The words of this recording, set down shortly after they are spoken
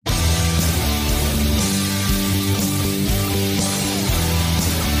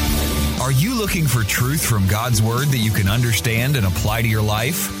looking for truth from God's Word that you can understand and apply to your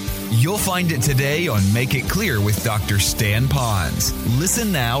life? You'll find it today on Make It Clear with Dr. Stan Pons.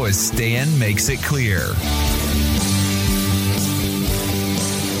 Listen now as Stan makes it clear.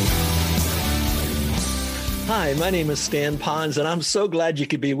 Hi, my name is Stan Pons, and I'm so glad you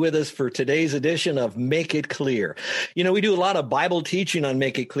could be with us for today's edition of Make It Clear. You know, we do a lot of Bible teaching on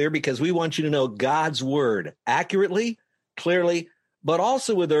Make It Clear because we want you to know God's Word accurately, clearly, but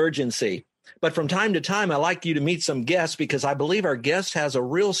also with urgency. But from time to time, I like you to meet some guests because I believe our guest has a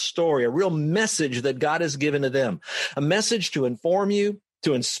real story, a real message that God has given to them, a message to inform you,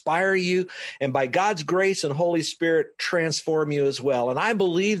 to inspire you, and by God's grace and Holy Spirit, transform you as well. And I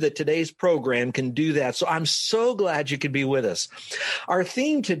believe that today's program can do that. So I'm so glad you could be with us. Our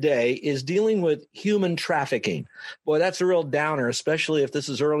theme today is dealing with human trafficking. Boy, that's a real downer, especially if this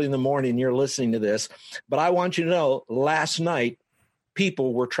is early in the morning and you're listening to this. But I want you to know, last night,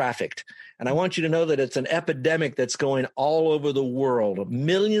 people were trafficked. And I want you to know that it's an epidemic that's going all over the world.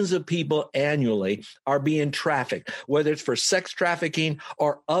 Millions of people annually are being trafficked, whether it's for sex trafficking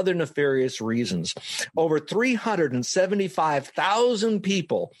or other nefarious reasons. Over 375,000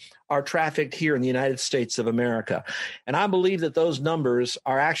 people are trafficked here in the United States of America. And I believe that those numbers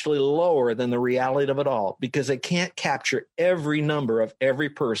are actually lower than the reality of it all because they can't capture every number of every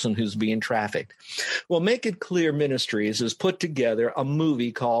person who's being trafficked. Well, Make It Clear Ministries has put together a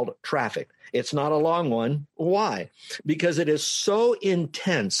movie called Trafficked. It's not a long one. Why? Because it is so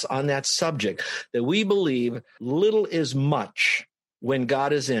intense on that subject that we believe little is much when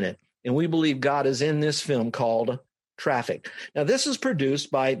God is in it. And we believe God is in this film called Trafficked. Now, this is produced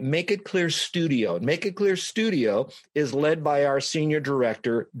by Make It Clear Studio. Make It Clear Studio is led by our senior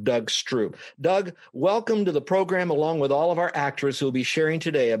director, Doug Stroop. Doug, welcome to the program along with all of our actors who will be sharing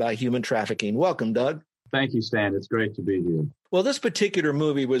today about human trafficking. Welcome, Doug. Thank you, Stan. It's great to be here. Well, this particular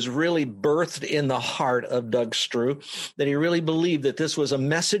movie was really birthed in the heart of Doug Stroop, that he really believed that this was a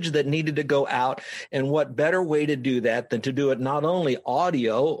message that needed to go out. And what better way to do that than to do it not only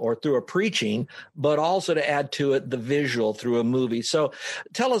audio or through a preaching, but also to add to it the visual through a movie. So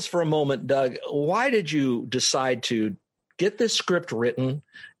tell us for a moment, Doug, why did you decide to get this script written,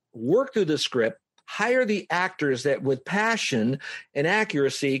 work through the script, hire the actors that with passion and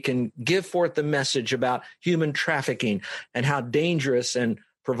accuracy can give forth the message about human trafficking and how dangerous and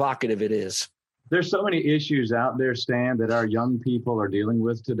provocative it is? There's so many issues out there, Stan, that our young people are dealing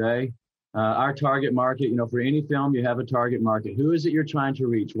with today. Our target market, for any film, you have a target market. Who is it you're trying to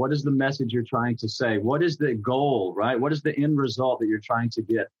reach? What is the message you're trying to say? What is the goal, right? What is the end result that you're trying to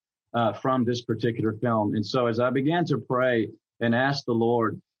get from this particular film? And so as I began to pray and ask the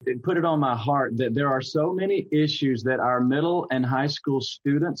Lord, it put it on my heart that there are so many issues that our middle and high school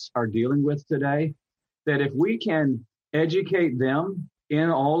students are dealing with today, that if we can educate them in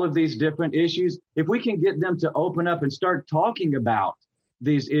all of these different issues, if we can get them to open up and start talking about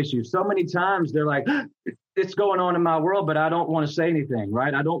these issues. So many times they're like, it's going on in my world, but I don't want to say anything,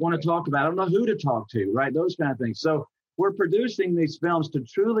 right? I don't want to talk about it. I don't know who to talk to, right? Those kind of things. So we're producing these films to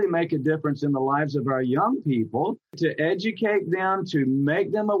truly make a difference in the lives of our young people, to educate them, to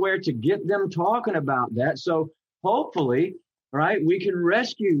make them aware, to get them talking about that. So hopefully, right, we can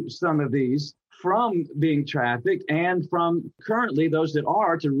rescue some of these from being trafficked and from currently those that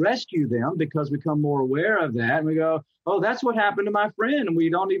are, to rescue them because we become more aware of that. And we go, oh, that's what happened to my friend, and we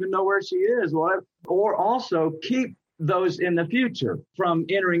don't even know where she is. Whatever. Or also keep those in the future from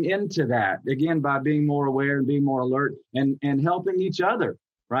entering into that, again, by being more aware and being more alert and helping each other,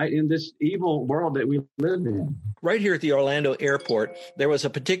 right, in this evil world that we live in. Right here at the Orlando airport, there was a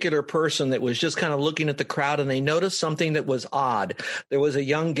particular person that was just kind of looking at the crowd, and they noticed something that was odd. There was a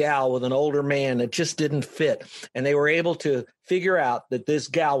young gal with an older man that just didn't fit, and they were able to figure out that this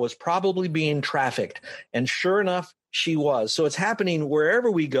gal was probably being trafficked. And sure enough, she was. So it's happening wherever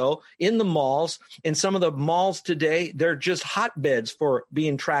we go, in the malls. In some of the malls today, they're just hotbeds for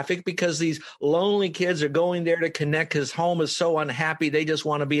being trafficked because these lonely kids are going there to connect because home is so unhappy. They just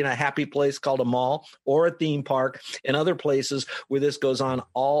want to be in a happy place called a mall or a theme park and other places where this goes on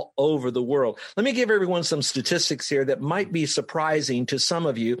all over the world. Let me give everyone some statistics here that might be surprising to some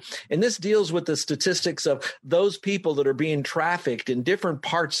of you. And this deals with the statistics of those people that are being trafficked in different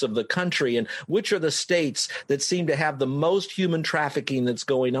parts of the country and which are the states that seem to have the most human trafficking that's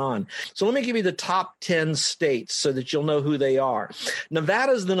going on. So let me give you the top 10 states so that you'll know who they are.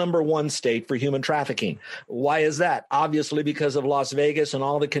 Nevada is the number one state for human trafficking. Why is that? Obviously because of Las Vegas and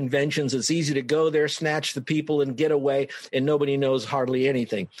all the conventions. It's easy to go there, snatch the people, and get away, and nobody knows hardly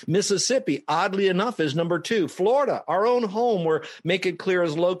anything. Mississippi, oddly enough, is number two. Florida, our own home where Make It Clear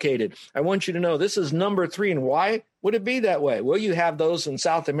is located. I want you to know this is number three. And why? would it be that way? Well, you have those in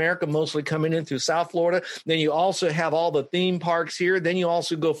South America, mostly coming in through South Florida. Then you also have all the theme parks here. Then you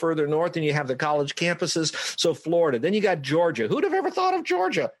also go further north and you have the college campuses. So Florida. Then you got Georgia. Who'd have ever thought of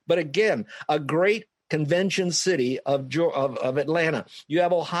Georgia? But again, a great convention city of Atlanta. You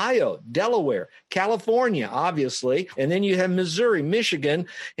have Ohio, Delaware, California, obviously, and then you have Missouri, Michigan,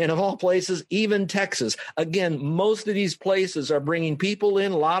 and of all places, even Texas. Again, most of these places are bringing people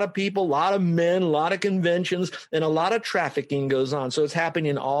in, a lot of people, a lot of men, a lot of conventions, and a lot of trafficking goes on. So it's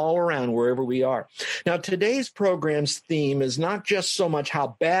happening all around wherever we are. Now, today's program's theme is not just so much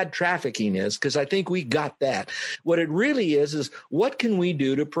how bad trafficking is, because I think we got that. What it really is what can we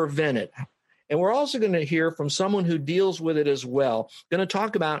do to prevent it? And we're also going to hear from someone who deals with it as well, going to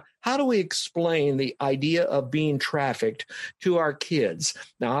talk about how do we explain the idea of being trafficked to our kids.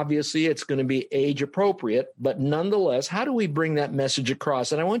 Now, obviously, it's going to be age appropriate, but nonetheless, how do we bring that message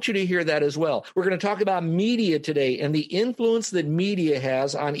across? And I want you to hear that as well. We're going to talk about media today and the influence that media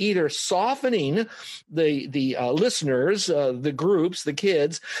has on either softening the listeners, the groups, the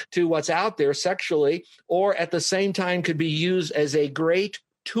kids, to what's out there sexually, or at the same time could be used as a great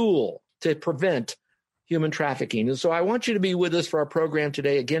tool to prevent human trafficking. And so I want you to be with us for our program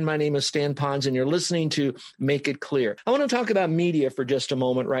today. Again, my name is Stan Pons, and you're listening to Make It Clear. I want to talk about media for just a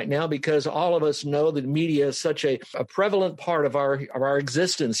moment right now, because all of us know that media is such a prevalent part of our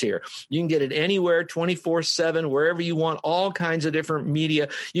existence here. You can get it anywhere, 24/7, wherever you want, all kinds of different media.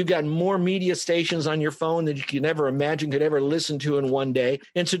 You've got more media stations on your phone than you can ever imagine could ever listen to in one day.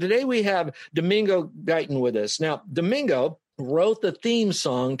 And so today we have Domingo Guyton with us. Now, Domingo wrote the theme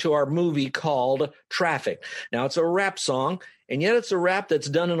song to our movie called Trafficked. Now, it's a rap song, and yet it's a rap that's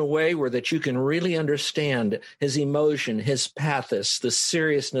done in a way where that you can really understand his emotion, his pathos, the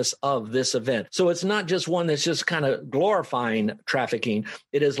seriousness of this event. So it's not just one that's just kind of glorifying trafficking.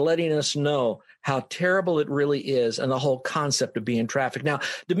 It is letting us know how terrible it really is and the whole concept of being trafficked. Now,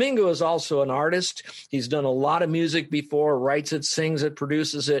 Domingo is also an artist. He's done a lot of music before, writes it, sings it,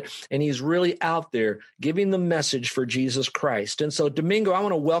 produces it, and he's really out there giving the message for Jesus Christ. And so, Domingo, I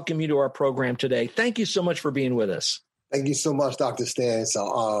want to welcome you to our program today. Thank you so much for being with us. Thank you so much, Dr. Stan. It's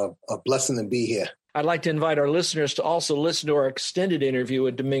a blessing to be here. I'd like to invite our listeners to also listen to our extended interview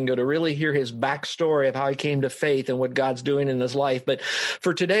with Domingo to really hear his backstory of how he came to faith and what God's doing in his life. But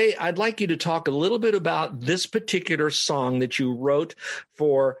for today, I'd like you to talk a little bit about this particular song that you wrote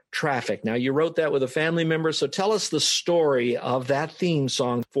for Traffic. Now, you wrote that with a family member, so tell us the story of that theme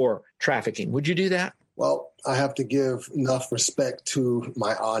song for trafficking. Would you do that? Well, I have to give enough respect to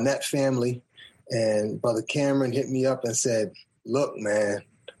my Arnett family. And Brother Cameron hit me up and said, look, man,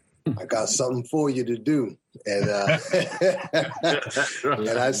 I got something for you to do. And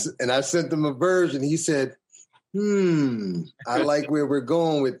and I sent him a version. He said, I like where we're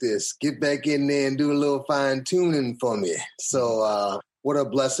going with this. Get back in there and do a little fine tuning for me. So what a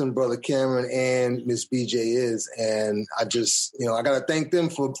blessing Brother Cameron and Miss BJ is. And I just, I got to thank them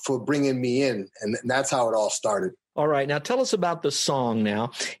for bringing me in. And that's how it all started. All right. Now, tell us about the song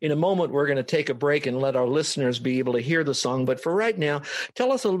now. In a moment, we're going to take a break and let our listeners be able to hear the song. But for right now,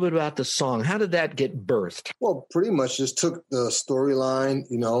 tell us a little bit about the song. How did that get birthed? Well, pretty much just took the storyline,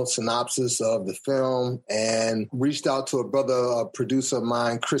 synopsis of the film, and reached out to a producer of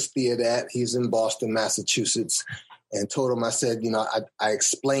mine, Chris Theodat. He's in Boston, Massachusetts. And told him, I said, I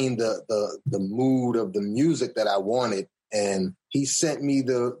explained the mood of the music that I wanted. And he sent me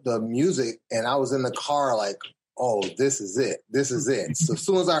the music, and I was in the car like, oh, this is it. This is it. So as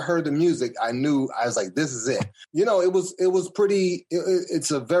soon as I heard the music, I was like, this is it. It's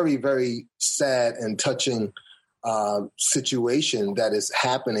a very, very sad and touching situation that is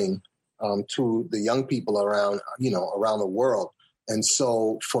happening to the young people around the world. And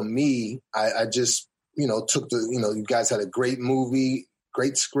so for me, I just, took you guys had a great movie,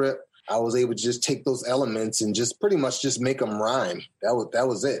 great script. I was able to just take those elements and just pretty much just make them rhyme. That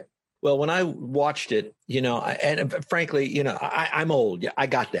was it. Well, when I watched it, and frankly, I'm old. Yeah, I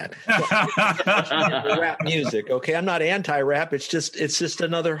got that. Rap music, okay? I'm not anti-rap. It's just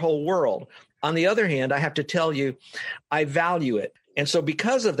another whole world. On the other hand, I have to tell you, I value it. And so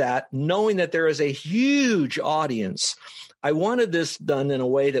because of that, knowing that there is a huge audience, I wanted this done in a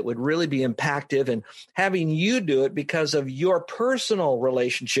way that would really be impactful, and having you do it because of your personal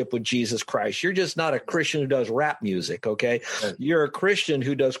relationship with Jesus Christ. You're just not a Christian who does rap music, okay? You're a Christian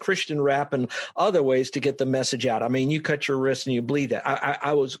who does Christian rap and other ways to get the message out. I mean, you cut your wrist and you bleed that.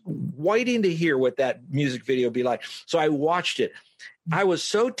 I was waiting to hear what that music video would be like. So I watched it. I was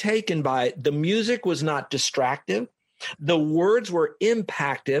so taken by it. The music was not distractive. The words were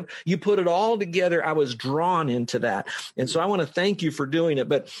impactful. You put it all together. I was drawn into that. And so I want to thank you for doing it.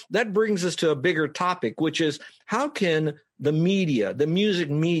 But that brings us to a bigger topic, which is how can the media, the music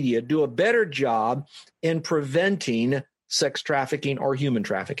media, do a better job in preventing sex trafficking or human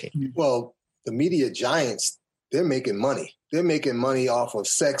trafficking? Well, the media giants, they're making money. They're making money off of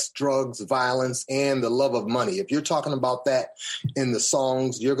sex, drugs, violence, and the love of money. If you're talking about that in the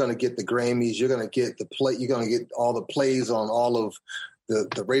songs, you're going to get the Grammys. You're going to get you're going to get all the plays on all of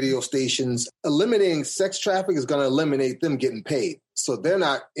the radio stations. Eliminating sex trafficking is going to eliminate them getting paid. So they're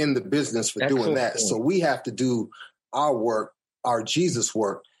not in the business for doing that. So we have to do our work, our Jesus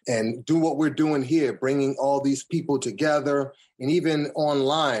work, and do what we're doing here, bringing all these people together. And even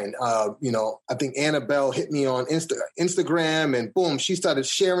online, I think Annabelle hit me on Instagram, and boom, she started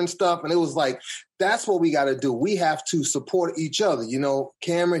sharing stuff. And it was like, that's what we got to do. We have to support each other.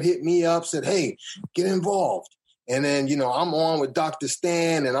 Cameron hit me up, said, hey, get involved. And then, I'm on with Dr.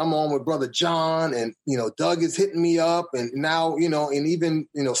 Stan, and I'm on with Brother John, and, Doug is hitting me up. And now, and even,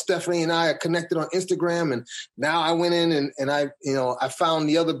 Stephanie and I are connected on Instagram. And now I went in and I found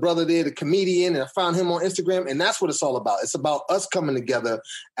the other brother there, the comedian, and I found him on Instagram. And that's what it's all about. It's about us coming together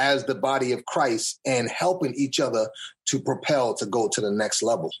as the body of Christ and helping each other to propel to go to the next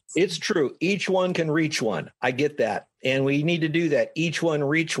level. It's true. Each one can reach one. I get that. And we need to do that. Each one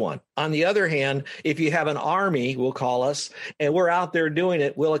reach one. On the other hand, if you have an army, we'll call us, and we're out there doing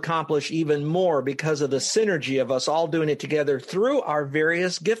it, we'll accomplish even more because of the synergy of us all doing it together through our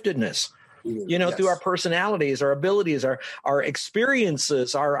various giftedness. Yes. Through our personalities, our abilities, our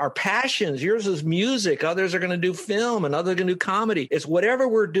experiences, our passions. Yours is music. Others are going to do film, and others are going to do comedy. It's whatever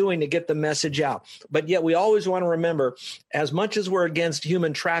we're doing to get the message out. But yet we always want to remember, as much as we're against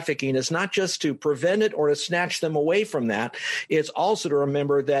human trafficking, it's not just to prevent it or to snatch them away from that. It's also to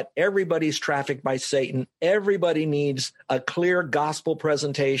remember that everybody's trafficked by Satan. Everybody needs a clear gospel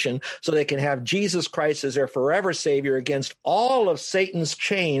presentation so they can have Jesus Christ as their forever Savior against all of Satan's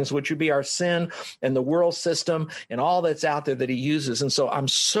chains, which would be our sin and the world system and all that's out there that he uses. And so I'm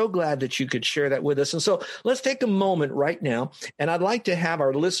so glad that you could share that with us. And so let's take a moment right now. And I'd like to have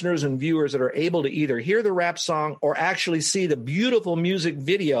our listeners and viewers that are able to either hear the rap song or actually see the beautiful music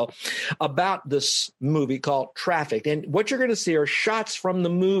video about this movie called Trafficked. And what you're going to see are shots from the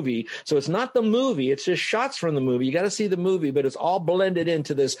movie. So it's not the movie, it's just shots from the movie. You got to see the movie, but it's all blended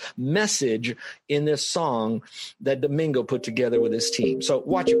into this message in this song that Domingo put together with his team. So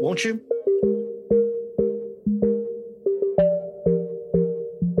watch it, won't you?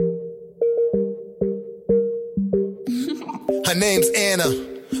 Her name's Anna,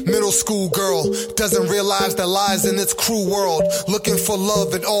 middle school girl, doesn't realize the lies in its cruel world, looking for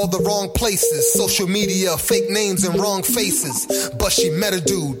love in all the wrong places, social media, fake names and wrong faces, but she met a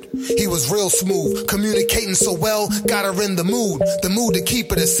dude, he was real smooth, communicating so well, got her in the mood to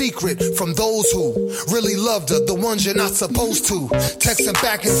keep it a secret from those who really loved her, the ones you're not supposed to, texting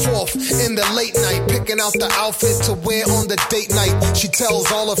back and forth in the late night, picking out the outfit to wear on the date night, she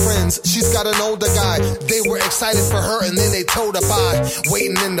tells all her friends, she's got an older guy, they were excited for her and then they told her bye,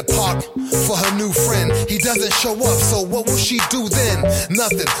 waiting in the park for her new friend, he doesn't show up, so what will she do then?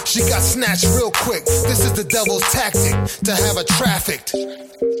 Nothing, she got snatched real quick, this is the devil's tactic, to have her trafficked.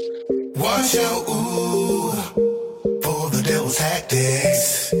 Watch out, ooh, for the devil's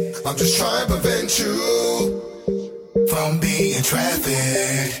tactics. I'm just trying to prevent you from being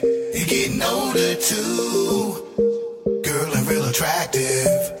trafficked. You're getting older too, girl, and real attractive.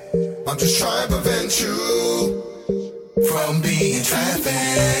 I'm just trying to prevent you from being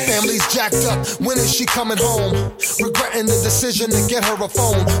trafficked. Family's jacked up, when is she coming home? Regretting the decision to get her a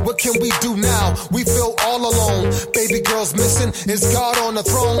phone. What can we do now? We feel all alone. Baby girl's missing, is God on the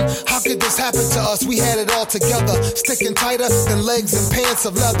throne? How could this happen to us? We had it all together, sticking tighter than legs and pants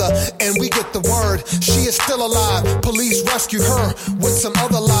of leather. And we get the word, she is still alive. Police rescue her with some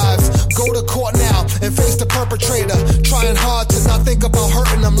other lives. Go to court now and face the perpetrator, trying hard to not think about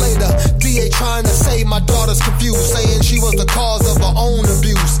hurting them later. DA trying to say my daughter's confused, saying she was the cause of her own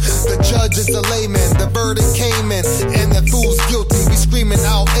abuse. The judge is the layman, the verdict came in, and the fool's guilty, we screaming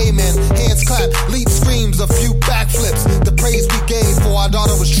out amen. Hands clap, leap screams, a few backflips, the praise we gave for our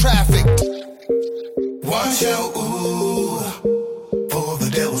daughter was trafficked. Watch out, ooh, for the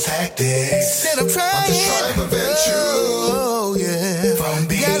devil's tactics. I'm just trying to prevent you from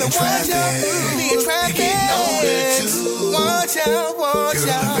being trafficked. You're getting older too. Watch out,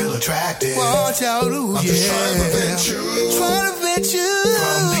 girl, real attractive. Watch out, ooh, I'm just trying to prevent you from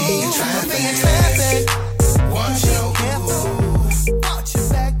being trafficked. Watch out, ooh, watch your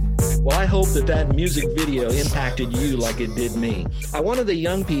back. Well, I hope that music video impacted you like it did me. I wanted the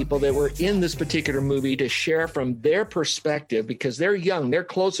young people that were in this particular movie to share from their perspective, because they're young, they're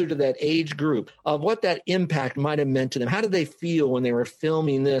closer to that age group, of what that impact might have meant to them. How did they feel when they were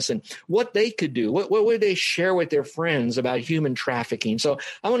filming this, and what they could do? What would they share with their friends about human trafficking? So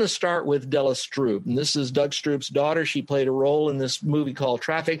I want to start with Della Stroop. And this is Doug Stroop's daughter. She played a role in this movie called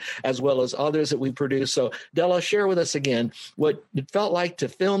Trafficked, as well as others that we produced. So Della, share with us again what it felt like to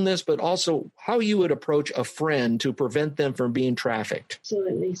film this, but also how you would approach a friend to prevent them from being trafficked.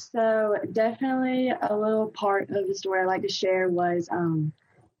 Absolutely. So definitely a little part of the story I'd like to share was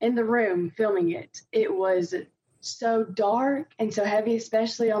in the room filming it. It was so dark and so heavy,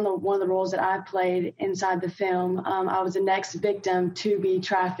 especially on one of the roles that I played inside the film. I was the next victim to be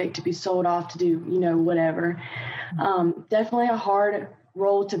trafficked, to be sold off, to do, whatever. Definitely a hard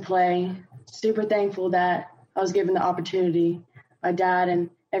role to play. Super thankful that I was given the opportunity by Dad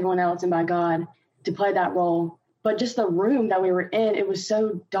and everyone else and by God to play that role. But just the room that we were in, it was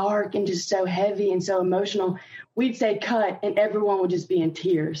so dark and just so heavy and so emotional. We'd say cut and everyone would just be in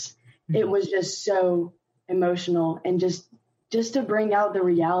tears. Mm-hmm. It was just so emotional, and just to bring out the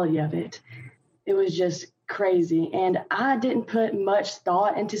reality of it. It was just crazy. And I didn't put much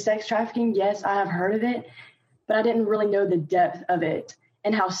thought into sex trafficking. Yes, I have heard of it, but I didn't really know the depth of it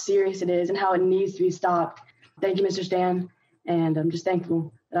and how serious it is and how it needs to be stopped. Thank you, Mr. Stan. And I'm just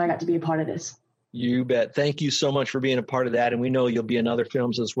thankful that I got to be a part of this. You bet. Thank you so much for being a part of that. And we know you'll be in other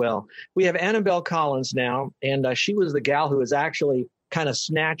films as well. We have Annabelle Collins now, and she was the gal who was actually kind of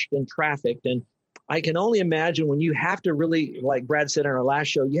snatched and trafficked. And I can only imagine when you have to really, like Brad said in our last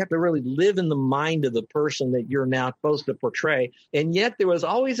show, you have to really live in the mind of the person that you're now supposed to portray. And yet there was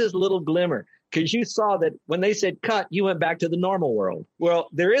always this little glimmer, because you saw that when they said cut, you went back to the normal world. Well,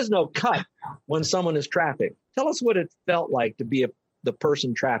 there is no cut when someone is trafficked. Tell us what it felt like to be the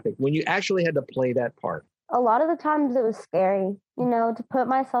person trafficked when you actually had to play that part. A lot of the times it was scary, to put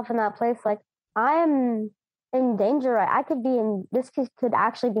myself in that place. Like, I am in danger. I could be this could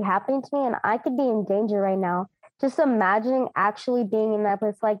actually be happening to me, and I could be in danger right now. Just imagining actually being in that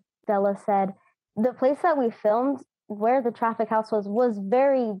place, like Della said. The place that we filmed, where the traffic house was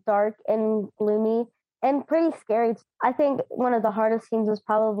very dark and gloomy and pretty scary. I think one of the hardest scenes was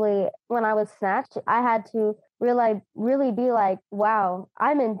probably when I was snatched. I had to really be like, wow,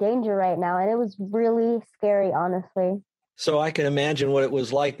 I'm in danger right now. And it was really scary, honestly. So I can imagine what it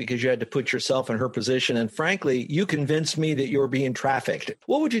was like, because you had to put yourself in her position. And frankly, you convinced me that you were being trafficked.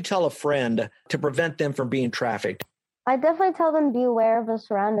 What would you tell a friend to prevent them from being trafficked? I definitely tell them be aware of the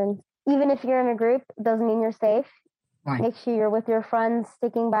surroundings. Even if you're in a group, it doesn't mean you're safe. Right. Make sure you're with your friends,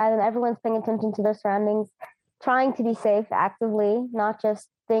 sticking by them. Everyone's paying attention to their surroundings, trying to be safe actively, not just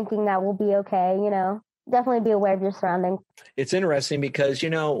thinking that we'll be okay, Definitely be aware of your surroundings. It's interesting because,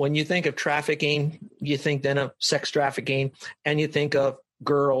 when you think of trafficking, you think then of sex trafficking, and you think of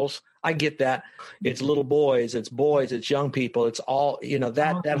girls. I get that. It's little boys, it's young people. It's all,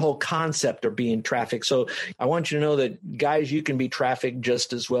 that whole concept of being trafficked. So I want you to know that, guys, you can be trafficked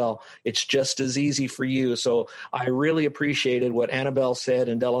just as well. It's just as easy for you. So I really appreciated what Annabelle said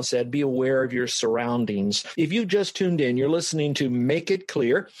and Della said. Be aware of your surroundings. If you just tuned in, you're listening to Make It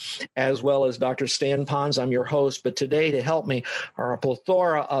Clear, as well as Dr. Stan Pons. I'm your host. But today, to help me, are a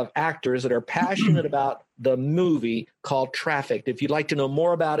plethora of actors that are passionate about the movie called Trafficked. If you'd like to know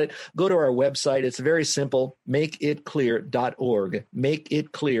more about it, go to our website. It's very simple, makeitclear.org,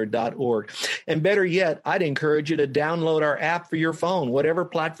 makeitclear.org. And better yet, I'd encourage you to download our app for your phone, whatever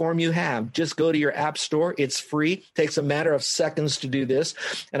platform you have. Just go to your app store. It's free. Takes a matter of seconds to do this.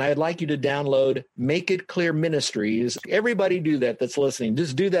 And I'd like you to download Make It Clear Ministries. Everybody do that that's listening.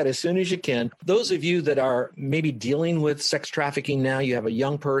 Just do that as soon as you can. Those of you that are maybe dealing with sex trafficking now, you have a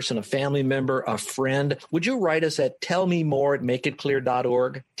young person, a family member, a friend, would you write us at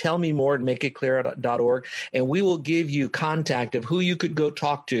tellmemore@makeitclear.org, tellmemore@makeitclear.org, and we will give you contact of who you could go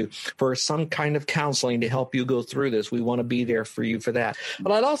talk to for some kind of counseling to help you go through this. We want to be there for you for that.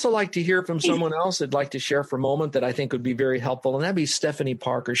 But I'd also like to hear from someone else that'd like to share for a moment that I think would be very helpful, and that'd be Stephanie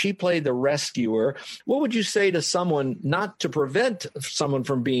Parker. She played the rescuer. What would you say to someone, not to prevent someone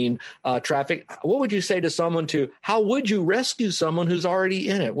from being trafficked, what would you say to someone how would you rescue someone who's already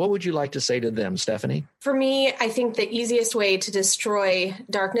in it? What would you like to say to them, Stephanie? For me, I think the easiest way to destroy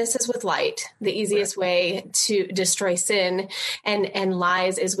darkness darkness is with light. The easiest way to destroy sin and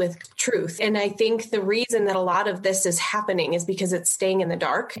lies is with truth. And I think the reason that a lot of this is happening is because it's staying in the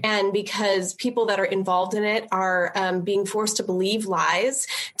dark, and because people that are involved in it are being forced to believe lies,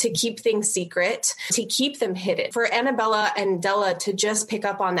 to keep things secret, to keep them hidden. For Annabella and Della to just pick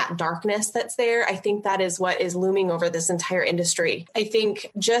up on that darkness that's there, I think that is what is looming over this entire industry. I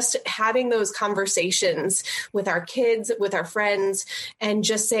think just having those conversations with our kids, with our friends, and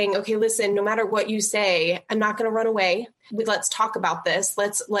just saying, okay, listen, no matter what you say, I'm not going to run away. Let's talk about this.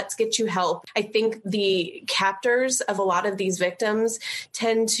 Let's get you help. I think the captors of a lot of these victims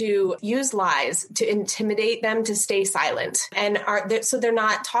tend to use lies to intimidate them to stay silent, and so they're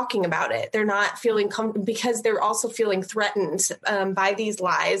not talking about it. They're not feeling because they're also feeling threatened by these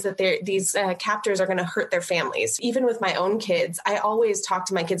lies that these captors are going to hurt their families. Even with my own kids, I always talk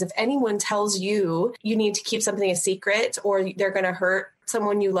to my kids. If anyone tells you need to keep something a secret or they're going to hurt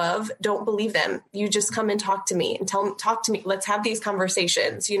someone you love, don't believe them. You just come and talk to me and talk to me. Let's have these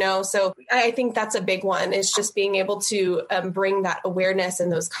conversations, So I think that's a big one, is just being able to bring that awareness and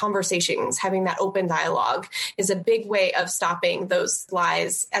those conversations, having that open dialogue is a big way of stopping those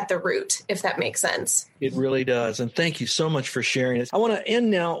lies at the root, if that makes sense. It really does. And thank you so much for sharing it. I want to end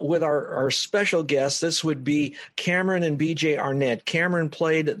now with our special guests. This would be Cameron and BJ Arnett. Cameron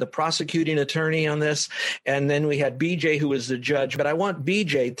played the prosecuting attorney on this, and then we had BJ, who was the judge. But I want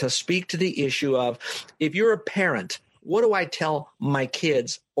BJ to speak to the issue of, if you're a parent, what do I tell my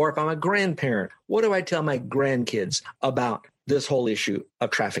kids? Or if I'm a grandparent, what do I tell my grandkids about this whole issue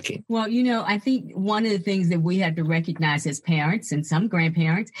of trafficking? Well, I think one of the things that we have to recognize as parents and some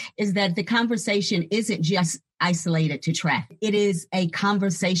grandparents is that the conversation isn't just isolated to traffic. It is a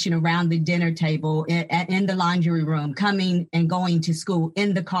conversation around the dinner table, in the laundry room, coming and going to school,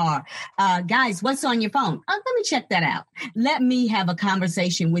 in the car. Guys, what's on your phone? Oh, let me check that out. Let me have a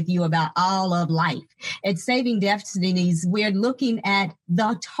conversation with you about all of life. At Saving Destinies, we're looking at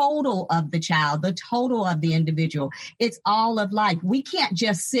the total of the child, the total of the individual. It's all of life. We can't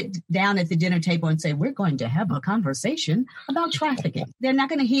just sit down at the dinner table and say, we're going to have a conversation about trafficking. They're not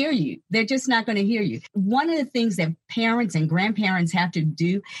going to hear you. They're just not going to hear you. One of the things that parents and grandparents have to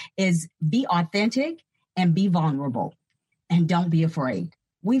do is be authentic and be vulnerable, and don't be afraid.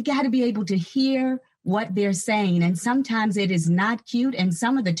 We've got to be able to hear what they're saying. And sometimes it is not cute. And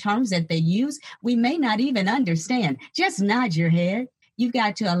some of the terms that they use, we may not even understand. Just nod your head. You've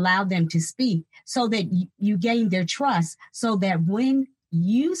got to allow them to speak so that you gain their trust, so that when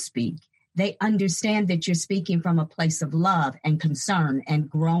you speak, they understand that you're speaking from a place of love and concern and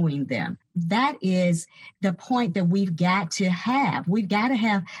growing them. That is the point that we've got to have. We've got to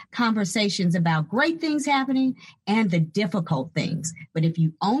have conversations about great things happening and the difficult things. But if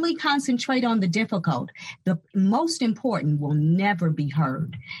you only concentrate on the difficult, the most important will never be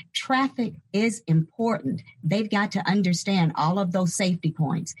heard. Traffic is important. They've got to understand all of those safety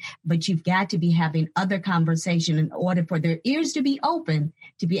points, but you've got to be having other conversation in order for their ears to be open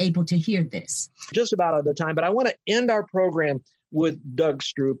to be able to hear this. Just about out of the time, but I want to end our program with Doug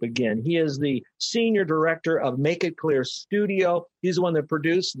Stroop again. He is the senior director of Make It Clear Studio. He's the one that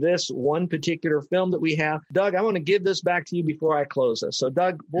produced this one particular film that we have. Doug, I want to give this back to you before I close this. So,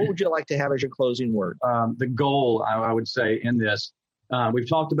 Doug, what would you like to have as your closing word? The goal, I would say, in this, we've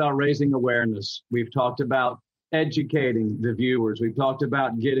talked about raising awareness. We've talked about educating the viewers. We've talked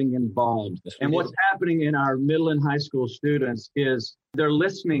about getting involved. And what's happening in our middle and high school students is they're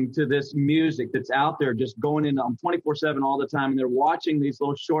listening to this music that's out there, just going in on 24/7 all the time. And they're watching these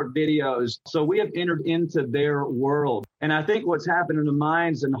little short videos. So we have entered into their world. And I think what's happened in the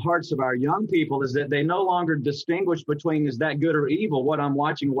minds and the hearts of our young people is that they no longer distinguish between, is that good or evil, what I'm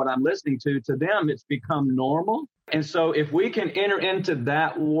watching, what I'm listening to. To them, it's become normal. And so if we can enter into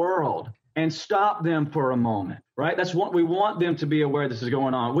that world and stop them for a moment, right? That's what we want them to be aware this is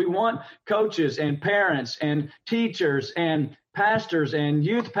going on. We want coaches and parents and teachers and pastors and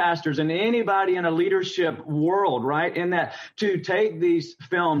youth pastors and anybody in a leadership world, right, in that, to take these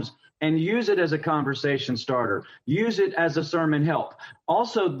films and use it as a conversation starter, use it as a sermon help.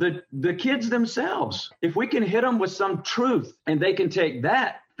 Also, the kids themselves, if we can hit them with some truth and they can take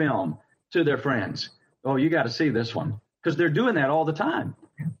that film to their friends, oh, you got to see this one, because they're doing that all the time.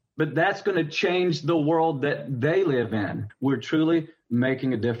 But that's going to change the world that they live in. We're truly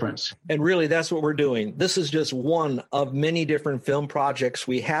making a difference. And really, that's what we're doing. This is just one of many different film projects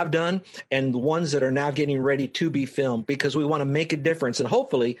we have done, and the ones that are now getting ready to be filmed, because we want to make a difference and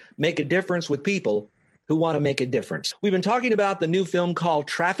hopefully make a difference with people who want to make a difference. We've been talking about the new film called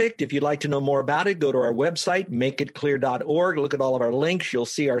Trafficked. If you'd like to know more about it, go to our website, makeitclear.org. Look at all of our links. You'll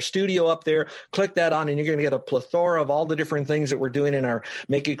see our studio up there. Click that on, and you're going to get a plethora of all the different things that we're doing in our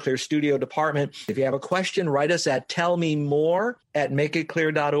Make It Clear studio department. If you have a question, write us at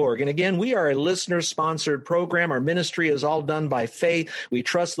tellmemore@makeitclear.org. And again, we are a listener-sponsored program. Our ministry is all done by faith. We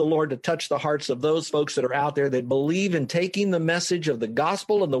trust the Lord to touch the hearts of those folks that are out there that believe in taking the message of the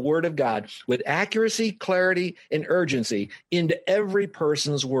gospel and the word of God with accuracy, clarity, and urgency into every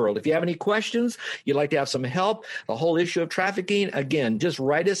person's world. If you have any questions, you'd like to have some help, the whole issue of trafficking, again, just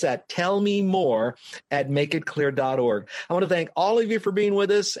write us at tellmemore@makeitclear.org. I want to thank all of you for being with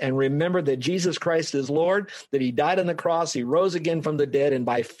us, and remember that Jesus Christ is Lord, that he died on the cross, he rose again from the dead, and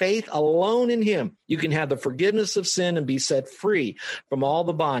by faith alone in him, you can have the forgiveness of sin and be set free from all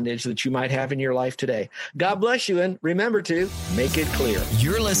the bondage that you might have in your life today. God bless you, and remember to make it clear.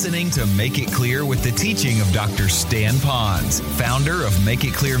 You're listening to Make It Clear with the teaching of Dr. Stan Pons, founder of Make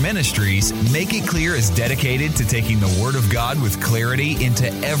It Clear Ministries. Make It Clear is dedicated to taking the Word of God with clarity into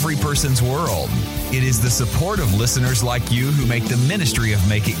every person's world. It is the support of listeners like you who make the ministry of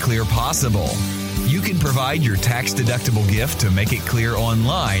Make It Clear possible. You can provide your tax-deductible gift to Make It Clear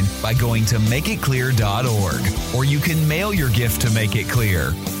online by going to makeitclear.org, or you can mail your gift to Make It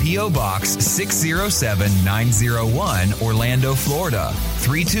Clear, P.O. Box 607901, Orlando, Florida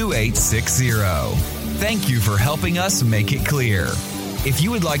 32860. Thank you for helping us make it clear. If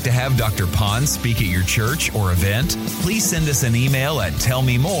you would like to have Dr. Pons speak at your church or event, please send us an email at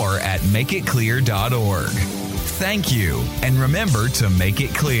tellmemore@makeitclear.org. Thank you, and remember to make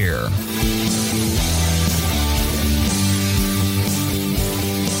it clear.